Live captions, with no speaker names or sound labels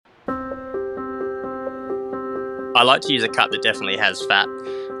I like to use a cut that definitely has fat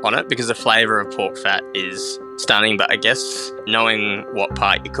on it because the flavour of pork fat is stunning, but I guess knowing what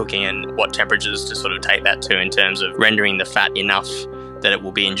part you're cooking and what temperatures to sort of take that to in terms of rendering the fat enough that it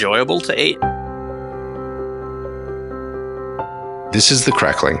will be enjoyable to eat. This is The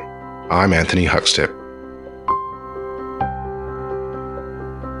Crackling. I'm Anthony Huckstep.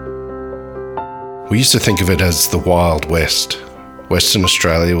 We used to think of it as the Wild West. Western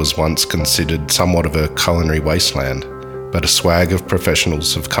Australia was once considered somewhat of a culinary wasteland, but a swag of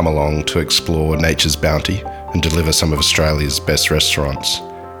professionals have come along to explore nature's bounty and deliver some of Australia's best restaurants.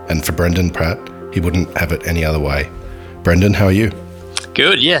 And for Brendan Pratt, he wouldn't have it any other way. Brendan, how are you?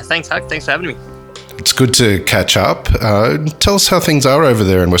 Good, yeah. Thanks, Huck. Thanks for having me. It's good to catch up. Tell us how things are over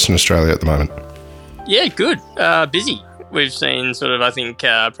there in Western Australia at the moment. Yeah, good. Busy. We've seen I think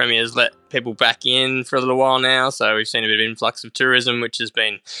Premier's let people back in for a little while now, so we've seen a bit of influx of tourism, which has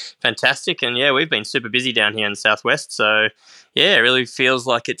been fantastic. And yeah, we've been super busy down here in the southwest, so yeah, it really feels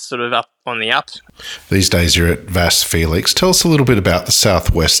like it's sort of up on the up. These days you're at Vasse Felix. Tell us a little bit about the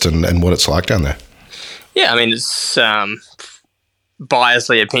southwest and what it's like down there. Yeah, I mean, it's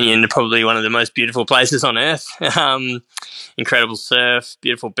biasly opinion, probably one of the most beautiful places on earth. Incredible surf,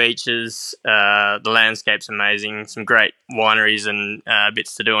 beautiful beaches, the landscape's amazing, some great wineries and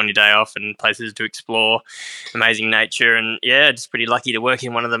bits to do on your day off and places to explore, amazing nature, and yeah, just pretty lucky to work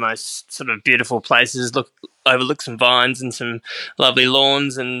in one of the most sort of beautiful places, overlook some vines and some lovely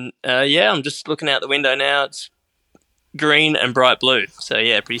lawns, and yeah, I'm just looking out the window now, it's green and bright blue, so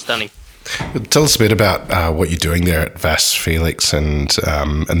yeah, pretty stunning. Tell us a bit about what you're doing there at Vasse Felix and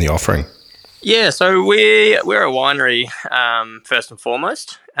the offering. Yeah, so we're a winery first and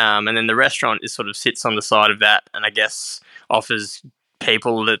foremost, and then the restaurant sort of sits on the side of that, and I guess offers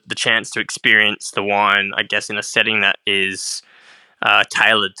people the chance to experience the wine, I guess, in a setting that is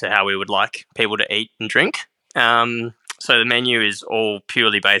tailored to how we would like people to eat and drink. So the menu is all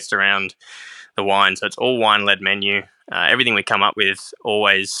purely based around the wine, so it's all wine-led menu. Everything we come up with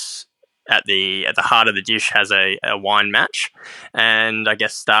always at the heart of the dish has a wine match, and I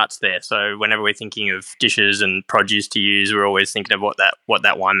guess starts there. So whenever we're thinking of dishes and produce to use, we're always thinking of what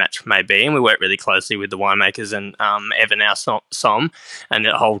that wine match may be, and we work really closely with the winemakers and Evan, our som, and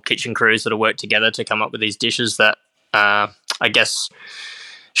the whole kitchen crew sort of work together to come up with these dishes that I guess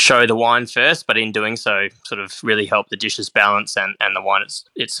show the wine first, but in doing so sort of really help the dishes balance and the wine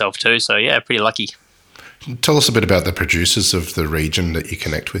itself too. So yeah, pretty lucky. Tell us a bit about the producers of the region that you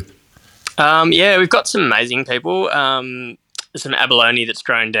connect with. Yeah, we've got some amazing people. Some abalone that's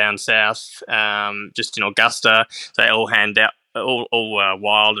grown down south, just in Augusta. They all all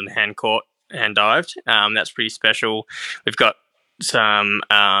wild and hand caught, hand dived. That's pretty special. We've got some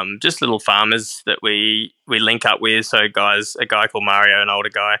just little farmers that we link up with. So a guy called Mario, an older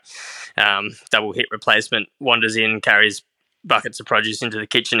guy, double hit replacement, wanders in, carries buckets of produce into the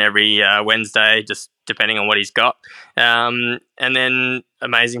kitchen every Wednesday, just depending on what he's got. And then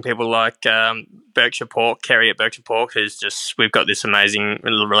amazing people like Berkshire Pork, Kerry at Berkshire Pork, we've got this amazing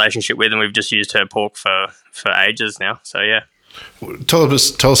little relationship with, and we've just used her pork for ages now. So yeah. Tell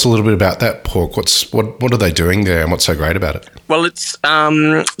us a little bit about that pork. What are they doing there, and what's so great about it? Well, it's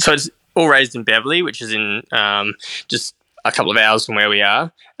it's all raised in Beverley, which is in just a couple of hours from where we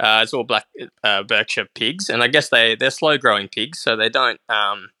are. It's all black Berkshire pigs, and I guess they're slow growing pigs, so they don't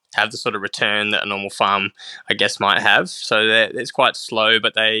have the sort of return that a normal farm, I guess, might have. So it's quite slow,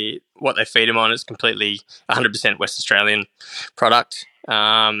 but what they feed them on is completely 100% West Australian product.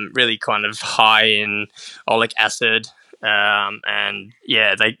 Really kind of high in oleic acid. And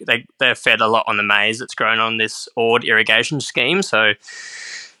yeah, they're fed a lot on the maize that's grown on this Ord irrigation scheme. So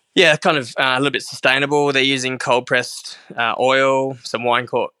yeah, kind of a little bit sustainable. They're using cold pressed oil, some wild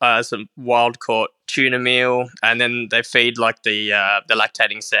caught tuna meal, and then they feed like the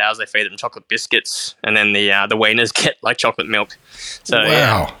lactating sows. They feed them chocolate biscuits, and then the weaners get like chocolate milk. So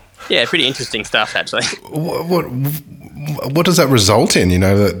wow. Yeah, pretty interesting stuff actually. What does that result in?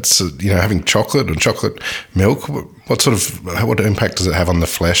 That's having chocolate and chocolate milk. What impact does it have on the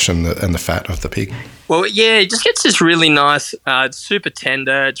flesh and the fat of the pig? Well, yeah, it just gets this really nice. It's super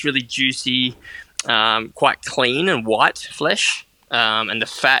tender. It's really juicy, quite clean and white flesh, and the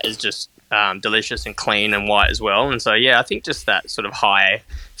fat is just delicious and clean and white as well. And so yeah, I think just that sort of high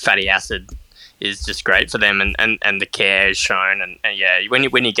fatty acid is just great for them, and the care is shown. And yeah, when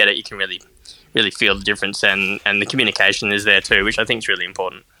you get it, you can really feel the difference, and the communication is there too, which I think is really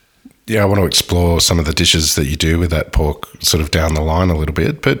important. Yeah, I want to explore some of the dishes that you do with that pork sort of down the line a little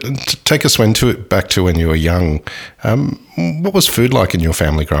bit, but take us back to when you were young. What was food like in your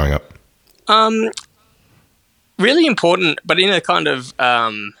family growing up? Really important, but in a kind of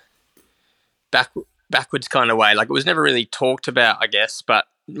backwards kind of way. Like, it was never really talked about, I guess. But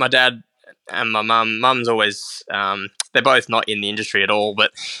my dad and my mum's always they're both not in the industry at all.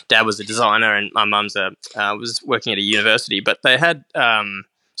 But dad was a designer, and my mum's was working at a university. But they had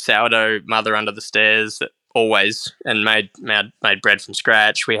sourdough mother under the stairs that always and made bread from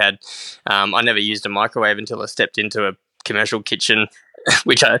scratch. We had I never used a microwave until I stepped into a commercial kitchen,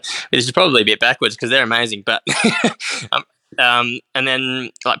 which is probably a bit backwards because they're amazing. But and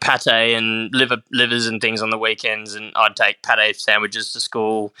then like pate and livers and things on the weekends, and I'd take pate sandwiches to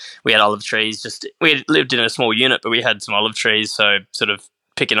school. We had olive trees. We had lived in a small unit, but we had some olive trees, so sort of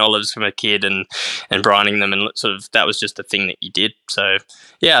picking olives from a kid and brining them, and sort of that was just a thing that you did. So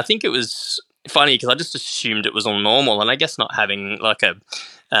yeah, I think it was funny because I just assumed it was all normal, and I guess not having like a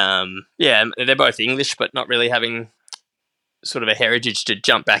yeah, they're both English, but not really having sort of a heritage to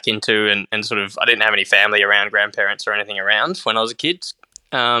jump back into, and sort of I didn't have any family around, grandparents or anything around when I was a kid.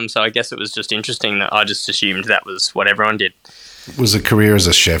 So I guess it was just interesting that I just assumed that was what everyone did. Was a career as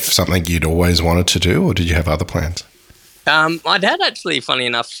a chef something you'd always wanted to do, or did you have other plans? My dad actually, funny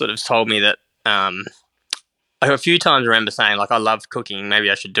enough, sort of told me that a few times I remember saying, like, I love cooking,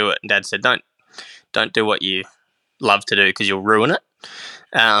 maybe I should do it. And Dad said, don't do what you love to do because you'll ruin it.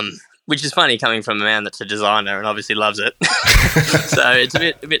 Which is funny coming from a man that's a designer and obviously loves it. So it's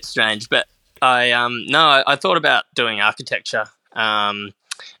a bit strange. But I thought about doing architecture and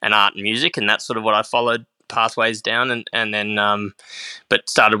art and music, and that's sort of what I followed pathways down, and then but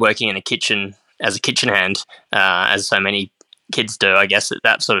started working in a kitchen as a kitchen hand, as so many kids do, I guess, at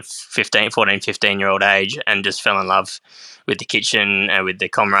that sort of 15-year-old age, and just fell in love with the kitchen and with the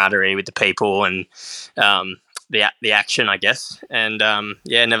camaraderie, with the people, and the action, I guess, and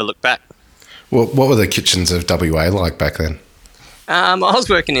never looked back. Well, what were the kitchens of WA like back then? I was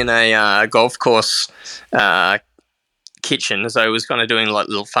working in a golf course kitchen, so I was kind of doing like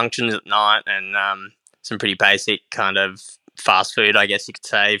little functions at night and some pretty basic kind of fast food, I guess you could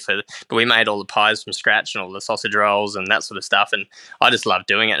say. But we made all the pies from scratch and all the sausage rolls and that sort of stuff, and I just loved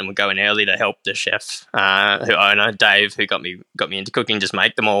doing it, and would go in early to help the chef, Dave, who got me into cooking, just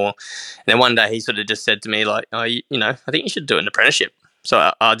make them all. And then one day he sort of just said to me, like, oh, I think you should do an apprenticeship.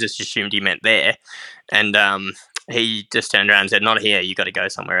 So I just assumed he meant there, and he just turned around and said, not here, you got to go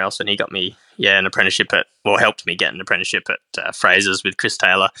somewhere else. And he got me an apprenticeship helped me get an apprenticeship at Fraser's with Chris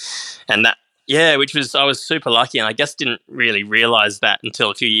Taylor, and that. Yeah, I was super lucky, and I guess didn't really realise that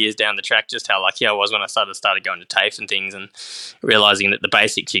until a few years down the track, just how lucky I was when I started going to TAFE and things, and realising that the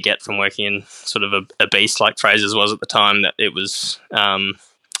basics you get from working in sort of a beast like Fraser's was at the time, that it was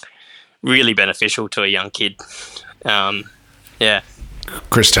really beneficial to a young kid. Yeah.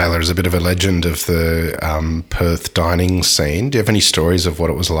 Chris Taylor is a bit of a legend of the Perth dining scene. Do you have any stories of what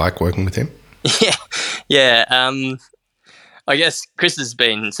it was like working with him? Yeah. I guess Chris has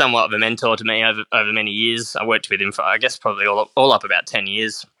been somewhat of a mentor to me over many years. I worked with him for, I guess, probably all up about 10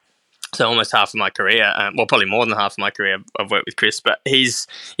 years. So almost half of my career, probably more than half of my career I've worked with Chris. But he's,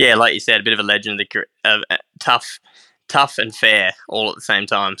 like you said, a bit of a legend of tough and fair all at the same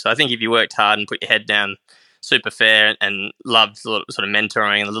time. So I think if you worked hard and put your head down, super fair, and loved sort of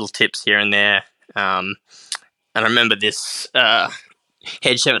mentoring and the little tips here and there. And I remember this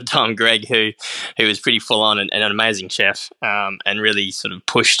head chef at the time, Greg, who was pretty full on and an amazing chef, and really sort of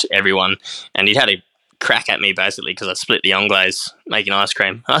pushed everyone. And he'd had a crack at me basically because I split the anglaise making ice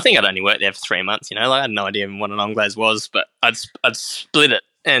cream. And I think I'd only worked there for 3 months. I had no idea what an anglaise was, but I'd split it,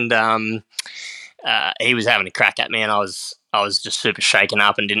 and he was having a crack at me, and I was just super shaken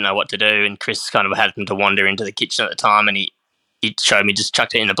up and didn't know what to do. And Chris kind of happened to wander into the kitchen at the time, and he showed me, just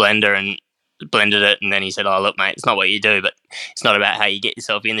chucked it in a blender and blended it, and then he said, oh, look, mate, it's not what you do, but it's not about how you get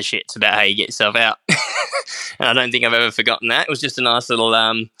yourself in the shit, it's about how you get yourself out. And I don't think I've ever forgotten that. It was just a nice little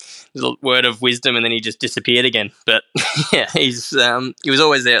word of wisdom, and then he just disappeared again. But yeah, he was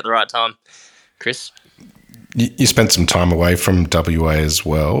always there at the right time, Chris. You spent some time away from WA as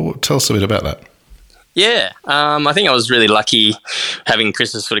well. Tell us a bit about that. Yeah, I think I was really lucky having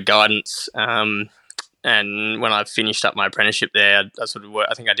Chris's sort of guidance. And when I finished up my apprenticeship there, I sort of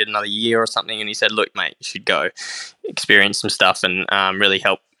I think I did another year or something, and he said, look, mate, you should go experience some stuff, and really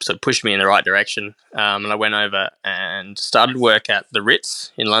help sort of push me in the right direction. And I went over and started work at the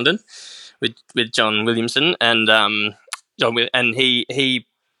Ritz in London with John Williamson, and he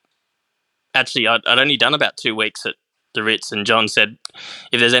actually, I'd only done about 2 weeks at the Ritz, and John said,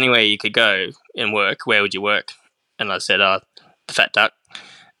 if there's anywhere you could go and work, where would you work? And I said, the Fat Duck.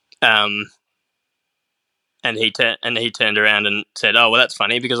 And he turned around and said, oh, well, that's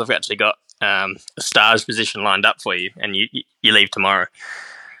funny because I've actually got a stars position lined up for you, and you leave tomorrow.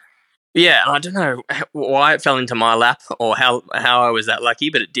 Yeah, I don't know why it fell into my lap or how I was that lucky,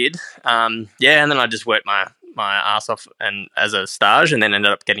 but it did. Yeah, and then I just worked my ass off and as a stage, and then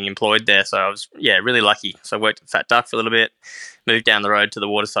ended up getting employed there. So I was really lucky. So I worked at Fat Duck for a little bit, moved down the road to the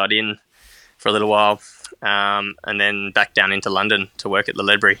Waterside Inn for a little while, and then back down into London to work at the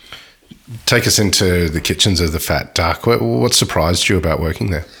Ledbury. Take us into the kitchens of the Fat Duck. What surprised you about working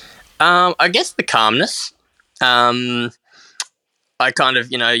there? I guess the calmness. I kind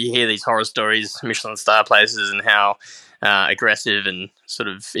of, you hear these horror stories, Michelin star places, and how aggressive and sort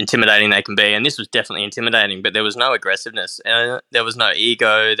of intimidating they can be. And this was definitely intimidating, but there was no aggressiveness. There was no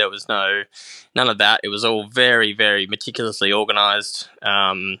ego. There was none of that. It was all very, very meticulously organised.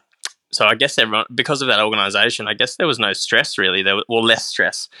 So I guess everyone, because of that organisation, I guess there was no stress really. There was, well, less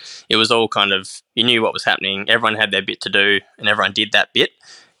stress. It was all kind of, you knew what was happening. Everyone had their bit to do, and everyone did that bit.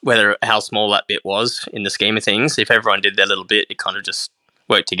 Whether how small that bit was in the scheme of things, if everyone did their little bit, it kind of just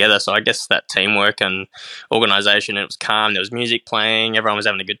worked together. So I guess that teamwork and organisation, it was calm. There was music playing. Everyone was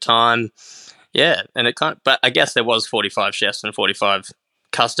having a good time. Yeah, and it kind of, but I guess there was 45 chefs and 45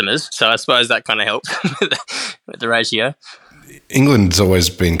 customers, so I suppose that kind of helped with the ratio. England's always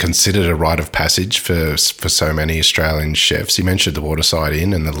been considered a rite of passage for so many Australian chefs. You mentioned the Waterside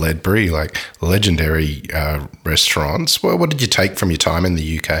Inn and the Ledbury, like legendary restaurants. What did you take from your time in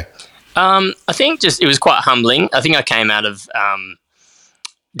the UK? I think just it was quite humbling. I think I came out of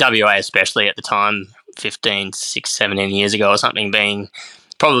WA, especially at the time, 15, 6, 17 years ago or something, being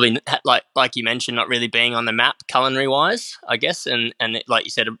probably like you mentioned, not really being on the map culinary wise, I guess, and like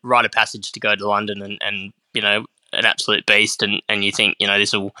you said, a rite of passage to go to London and an absolute beast, and you think,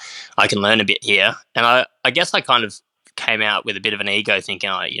 I can learn a bit here. And I guess I kind of came out with a bit of an ego thinking,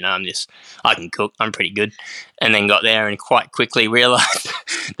 I can cook, I'm pretty good. And then got there and quite quickly realised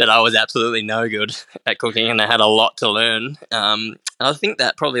that I was absolutely no good at cooking and I had a lot to learn. And I think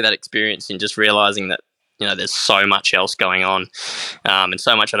that probably that experience in just realising that, there's so much else going on and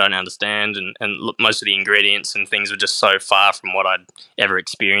so much I don't understand, and most of the ingredients and things were just so far from what I'd ever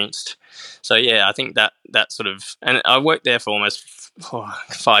experienced. So, yeah, I think that sort of... And I worked there for almost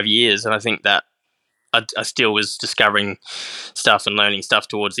 5 years, and I think that I still was discovering stuff and learning stuff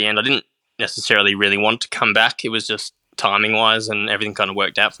towards the end. I didn't necessarily really want to come back. It was just timing-wise, and everything kind of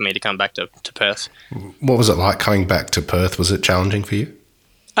worked out for me to come back to Perth. What was it like coming back to Perth? Was it challenging for you?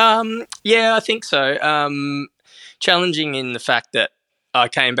 Yeah, I think so. Challenging in the fact that I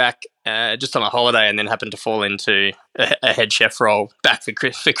came back just on a holiday and then happened to fall into a head chef role back for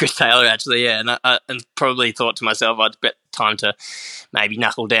Chris Taylor, actually, yeah. And I probably thought to myself, I'd bet time to maybe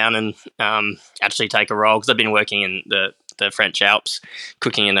knuckle down and actually take a role, because I've been working in the French Alps,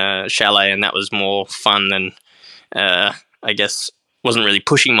 cooking in a chalet, and that was more fun than, I guess, wasn't really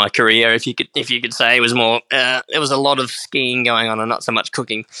pushing my career, if you could say. It was more, there was a lot of skiing going on and not so much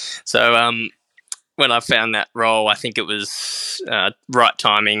cooking. So when I found that role, I think it was right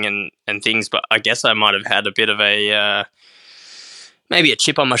timing and things, but I guess I might have had a bit of a, maybe a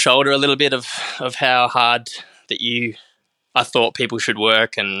chip on my shoulder, a little bit of how hard that I thought people should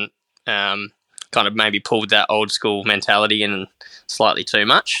work, and kind of maybe pulled that old school mentality in slightly too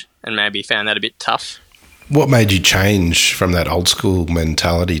much, and maybe found that a bit tough. What made you change from that old school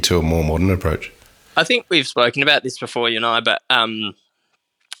mentality to a more modern approach? I think we've spoken about this before, you and I, but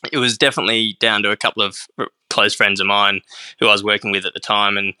it was definitely down to a couple of close friends of mine who I was working with at the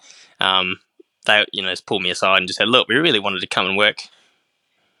time, and they, just pulled me aside and just said, "Look, we really wanted to come and work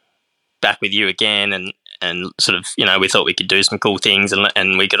back with you again, and sort of, we thought we could do some cool things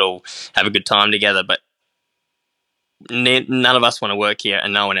and we could all have a good time together, but none of us want to work here,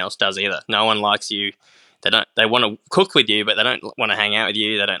 and no one else does either. No one likes you. They want to cook with you, but they don't want to hang out with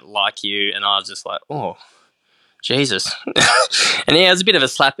you. They don't like you." And I was just like, oh, Jesus. And yeah, it was a bit of a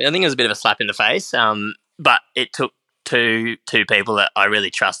slap. I think it was a bit of a slap in the face. But it took two people that I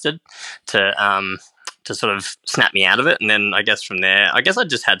really trusted to sort of snap me out of it. And then I guess from there, I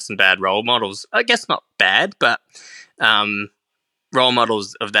just had some bad role models. I guess not bad, but role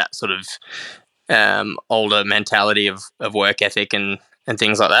models of that sort of older mentality of work ethic and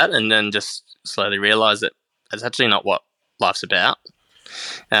things like that. And then just slowly realised that that's actually not what life's about.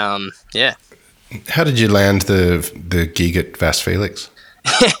 Yeah. How did you land the gig at Vasse Felix?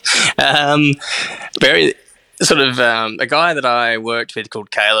 Very sort of a guy that I worked with called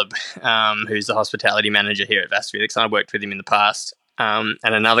Caleb, who's the hospitality manager here at Vasse Felix. I worked with him in the past, and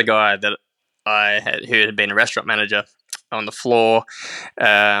another guy that who had been a restaurant manager on the floor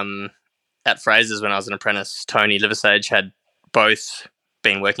at Fraser's when I was an apprentice. Tony Liversage had both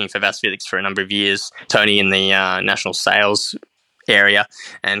been working for Vasse Felix for a number of years. Tony in the national sales area,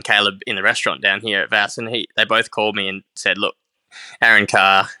 and Caleb in the restaurant down here at Vasse. And they both called me and said, "Look, Aaron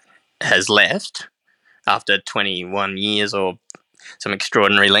Carr has left after 21 years or some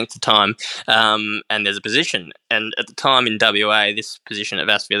extraordinary length of time, and there's a position. And at the time in WA, this position at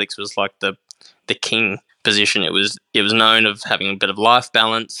Vasse Felix was like the king position. It was known of having a bit of life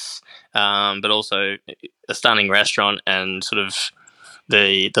balance, but also a stunning restaurant and sort of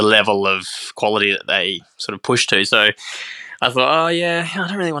the level of quality that they sort of push to. So I thought, oh yeah, I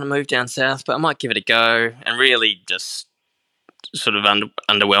don't really want to move down south, but I might give it a go, and really just sort of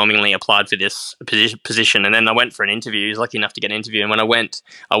underwhelmingly applied for this position. And then I went for an interview. I was lucky enough to get an interview. And when I went,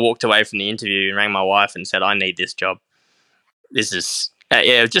 I walked away from the interview and rang my wife and said, I need this job. This is,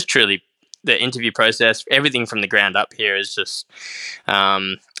 yeah, just truly the interview process, everything from the ground up here is just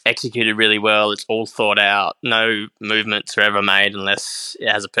executed really well. It's all thought out. No movements are ever made unless it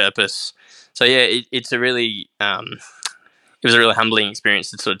has a purpose. So yeah, it's a really, it was a really humbling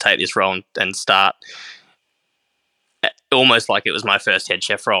experience to sort of take this role and start almost like it was my first head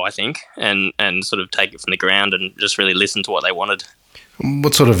chef role, I think, and sort of take it from the ground and just really listen to what they wanted.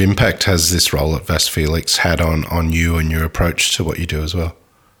 What sort of impact has this role at Vasse Felix had on you and your approach to what you do as well?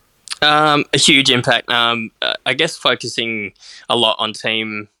 A huge impact. I guess focusing a lot on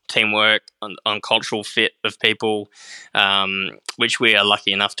teamwork, on cultural fit of people, which we are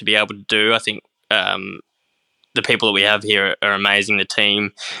lucky enough to be able to do. I think the people that we have here are amazing. The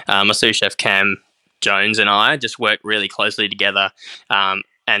team, my sous chef Cam Jones and I just work really closely together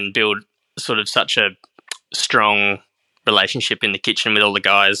and build sort of such a strong relationship in the kitchen with all the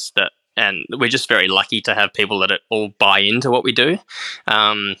guys and we're just very lucky to have people that all buy into what we do,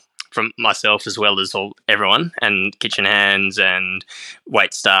 from myself as well as everyone, and kitchen hands and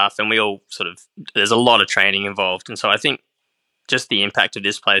wait staff, and we all sort of, there's a lot of training involved. And so I think just the impact of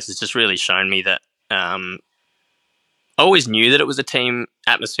this place has just really shown me that I always knew that it was a team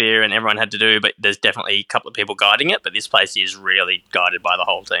atmosphere and everyone had to do, but there's definitely a couple of people guiding it, but this place is really guided by the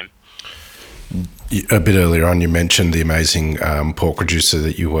whole team. A bit earlier on, you mentioned the amazing pork producer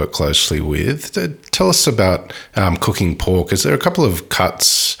that you work closely with. Tell us about cooking pork. Is there a couple of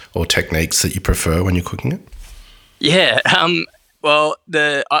cuts or techniques that you prefer when you're cooking it? Yeah, well,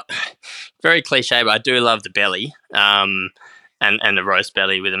 very cliche, but I do love the belly and the roast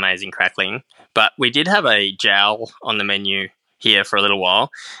belly with amazing crackling. But we did have a jowl on the menu here for a little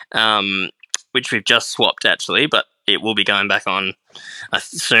while, which we've just swapped actually, but it will be going back on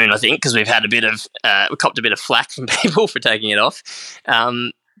soon, I think, because we've had we copped a bit of flack from people for taking it off.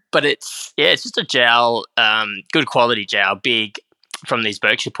 But it's just a jowl, good quality jowl, big, from these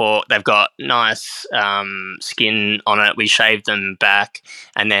Berkshire pork. They've got nice skin on it. We shave them back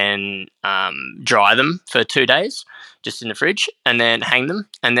and then dry them for 2 days just in the fridge and then hang them.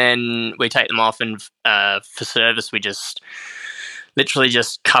 And then we take them off and for service we just literally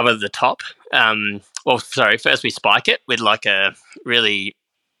just cover the top. First we spike it with like a really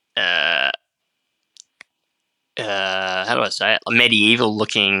how do I say it? A medieval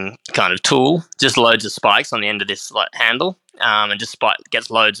looking kind of tool. Just loads of spikes on the end of this like handle, and just gets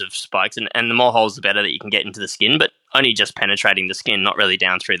loads of spikes. And the more holes, the better that you can get into the skin, but only just penetrating the skin, not really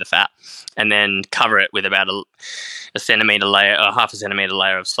down through the fat. And then cover it with about a centimetre layer, or half a centimetre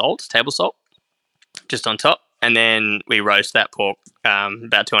layer of salt, table salt, just on top. And then we roast that pork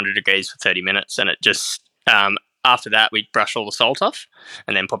about 200 degrees for 30 minutes, and it just after that, we brush all the salt off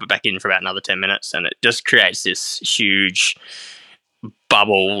and then pop it back in for about another 10 minutes. And it just creates this huge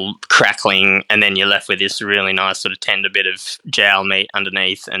bubble crackling. And then you're left with this really nice sort of tender bit of jowl meat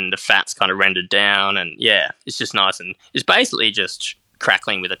underneath, and the fat's kind of rendered down. And yeah, it's just nice. And it's basically just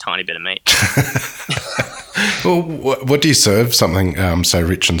crackling with a tiny bit of meat. Well, what do you serve something so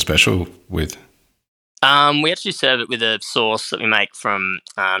rich and special with? We actually serve it with a sauce that we make from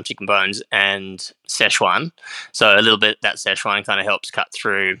chicken bones and Szechuan. So a little bit that Szechuan kind of helps cut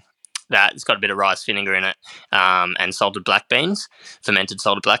through that. It's got a bit of rice vinegar in it, and salted black beans, fermented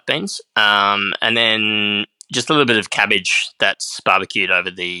salted black beans, and then just a little bit of cabbage that's barbecued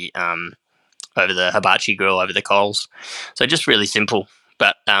over the hibachi grill over the coals. So just really simple,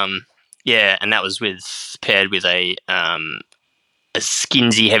 but yeah, and that was paired with a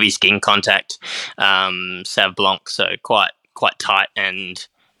skinsy, heavy skin contact Sauv Blanc, so quite tight and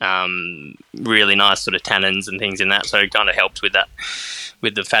really nice sort of tannins and things in that. So it kind of helped with that,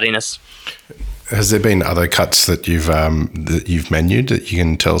 with the fattiness. Has there been other cuts that you've menued that you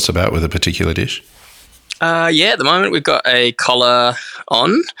can tell us about with a particular dish? Yeah, at the moment we've got a collar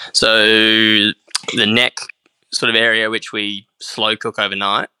on, so the neck sort of area which we slow cook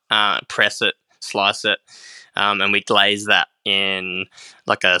overnight, press it, slice it, and we glaze that in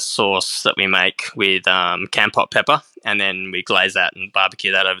like a sauce that we make with canned pot pepper, and then we glaze that and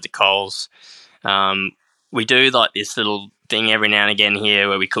barbecue that over the coals. We do like this little thing every now and again here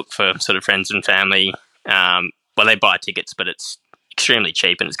where we cook for sort of friends and family. Well, they buy tickets, but it's extremely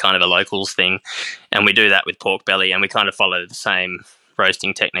cheap and it's kind of a locals thing. And we do that with pork belly, and we kind of follow the same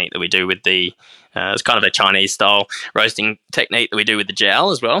roasting technique that we do with the it's kind of a Chinese style roasting technique that we do with the jowl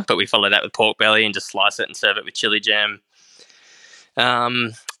as well, but we follow that with pork belly and just slice it and serve it with chili jam.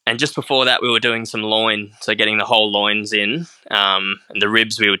 And just before that, we were doing some loin, so getting the whole loins in, and the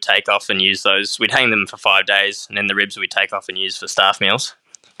ribs we would take off and use those. We'd hang them for 5 days, and then the ribs we'd take off and use for staff meals,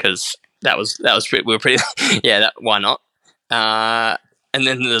 because that was we were pretty why not? And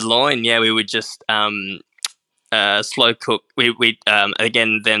then the loin, we would just slow cook. We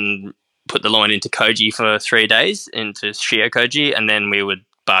again then put the loin into koji for 3 days, into shio koji, and then we would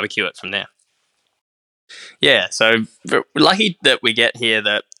barbecue it from there. Yeah, so we're lucky that we get here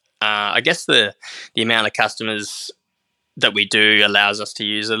that I guess the amount of customers that we do allows us to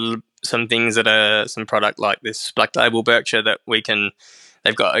use some things that are some product like this Black Label Berkshire that we can.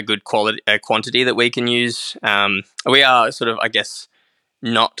 They've got a good quantity that we can use. We are sort of, I guess,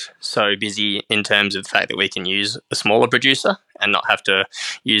 not so busy in terms of the fact that we can use a smaller producer and not have to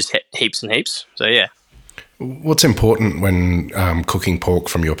use heaps and heaps. So, yeah. What's important when cooking pork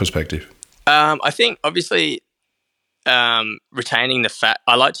from your perspective? I think, obviously, retaining the fat.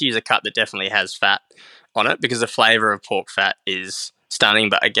 I like to use a cut that definitely has fat on it because the flavour of pork fat is stunning.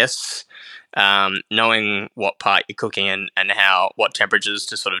 But I guess knowing what part you're cooking and what temperatures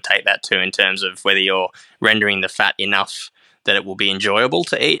to sort of take that to in terms of whether you're rendering the fat enough that it will be enjoyable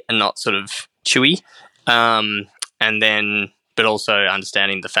to eat and not sort of chewy. But also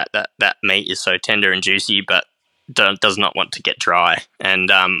understanding the fact that meat is so tender and juicy, but does not want to get dry.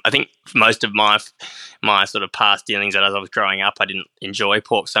 And I think most of my sort of past dealings that as I was growing up, I didn't enjoy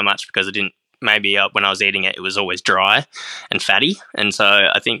pork so much because I didn't. Maybe when I was eating it, it was always dry and fatty. And so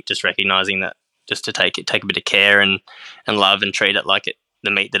I think just recognizing that, just to take a bit of care and love and treat it like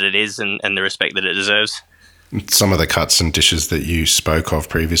the meat that it is and the respect that it deserves. Some of the cuts and dishes that you spoke of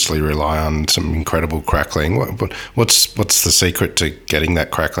previously rely on some incredible crackling. What's the secret to getting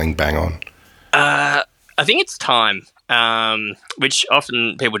that crackling bang on? I think it's time, which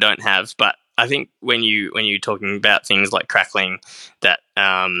often people don't have. But I think when you're talking about things like crackling, that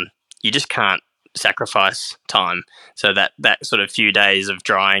you just can't sacrifice time. So that sort of few days of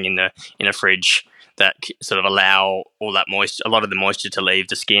drying in a fridge that sort of allow all that moisture, a lot of the moisture to leave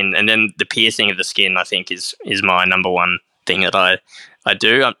the skin, and then the piercing of the skin, I think is my number one thing that I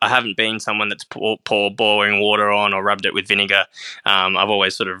do. I haven't been someone that's poured boiling water on or rubbed it with vinegar. I've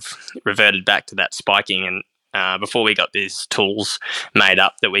always sort of reverted back to that spiking, and before we got these tools made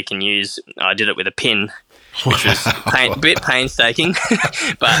up that we can use, I did it with a pin, which was a bit painstaking,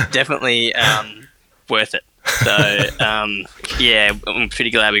 but definitely worth it. So, I'm pretty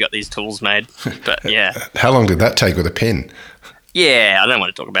glad we got these tools made. But, yeah. How long did that take with a pin? Yeah, I don't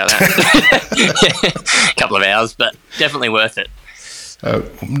want to talk about that. A couple of hours, but definitely worth it.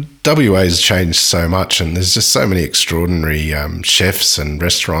 WA's changed so much, and there's just so many extraordinary chefs and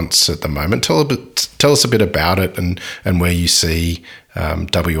restaurants at the moment. Tell us a bit about it and where you see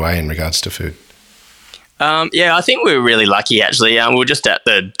WA in regards to food. I think we were really lucky, actually. We were just at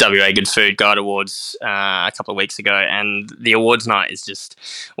the WA Good Food Guide Awards a couple of weeks ago, and the awards night is just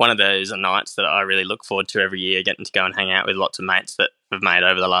one of those nights that I really look forward to every year, getting to go and hang out with lots of mates that we've made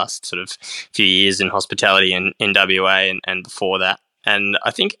over the last sort of few years in hospitality in WA and before that. And I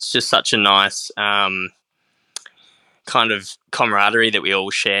think it's just such a nice kind of camaraderie that we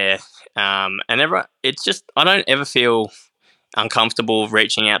all share. It's just, I don't ever feel uncomfortable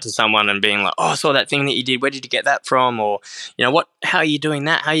reaching out to someone and being like, oh, I saw that thing that you did, where did you get that from? Or, how are you doing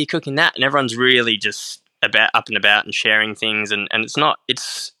that? How are you cooking that? And everyone's really just up and about and sharing things. And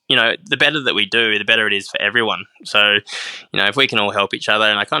it's the better that we do, the better it is for everyone. So, if we can all help each other,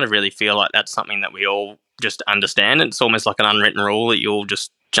 and I kind of really feel like that's something that we all just understand. It's almost like an unwritten rule that you all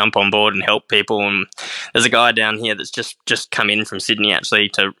just jump on board and help people. And there's a guy down here that's just come in from Sydney actually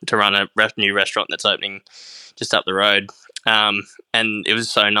to run a new restaurant that's opening just up the road. And it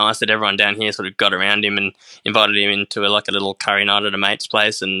was so nice that everyone down here sort of got around him and invited him into a little curry night at a mate's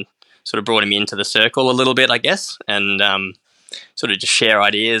place and sort of brought him into the circle a little bit, I guess, and sort of just share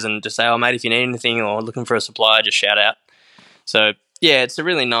ideas and just say, oh, mate, if you need anything or looking for a supplier, just shout out. So, yeah, it's a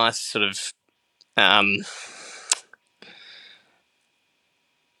really nice sort of I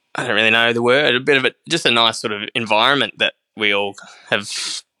don't really know the word, a bit of just a nice sort of environment that we all have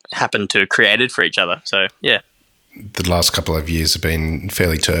happened to have created for each other. So, yeah. The last couple of years have been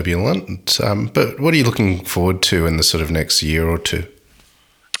fairly turbulent, but what are you looking forward to in the sort of next year or two?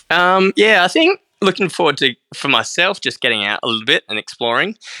 I think looking forward to, for myself, just getting out a little bit and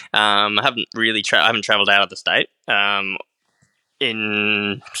exploring. I haven't really I haven't travelled out of the state.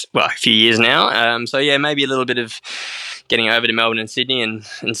 a few years now. So yeah, maybe a little bit of getting over to Melbourne and Sydney and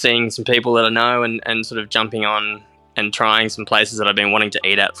seeing some people that I know and sort of jumping on and trying some places that I've been wanting to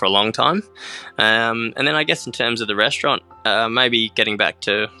eat at for a long time. And then I guess in terms of the restaurant, maybe getting back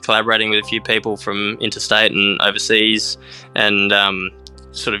to collaborating with a few people from interstate and overseas, and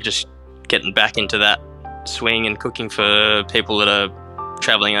sort of just getting back into that swing and cooking for people that are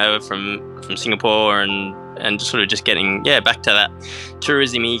travelling over from Singapore and just sort of just getting back to that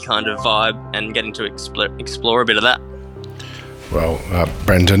tourism-y kind of vibe and getting to explore a bit of that. Well,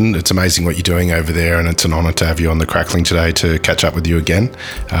 Brendan, it's amazing what you're doing over there, and it's an honour to have you on The Crackling today to catch up with you again.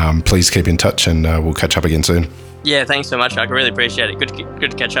 Please keep in touch, and we'll catch up again soon. Yeah, thanks so much, Huck. I really appreciate it. Good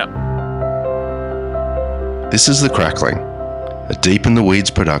to catch up. This is The Crackling, a Deep in the Weeds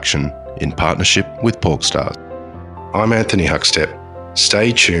production in partnership with Porkstars. I'm Anthony Huckstep.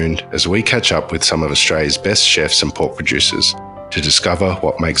 Stay tuned as we catch up with some of Australia's best chefs and pork producers to discover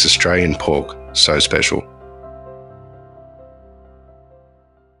what makes Australian pork so special.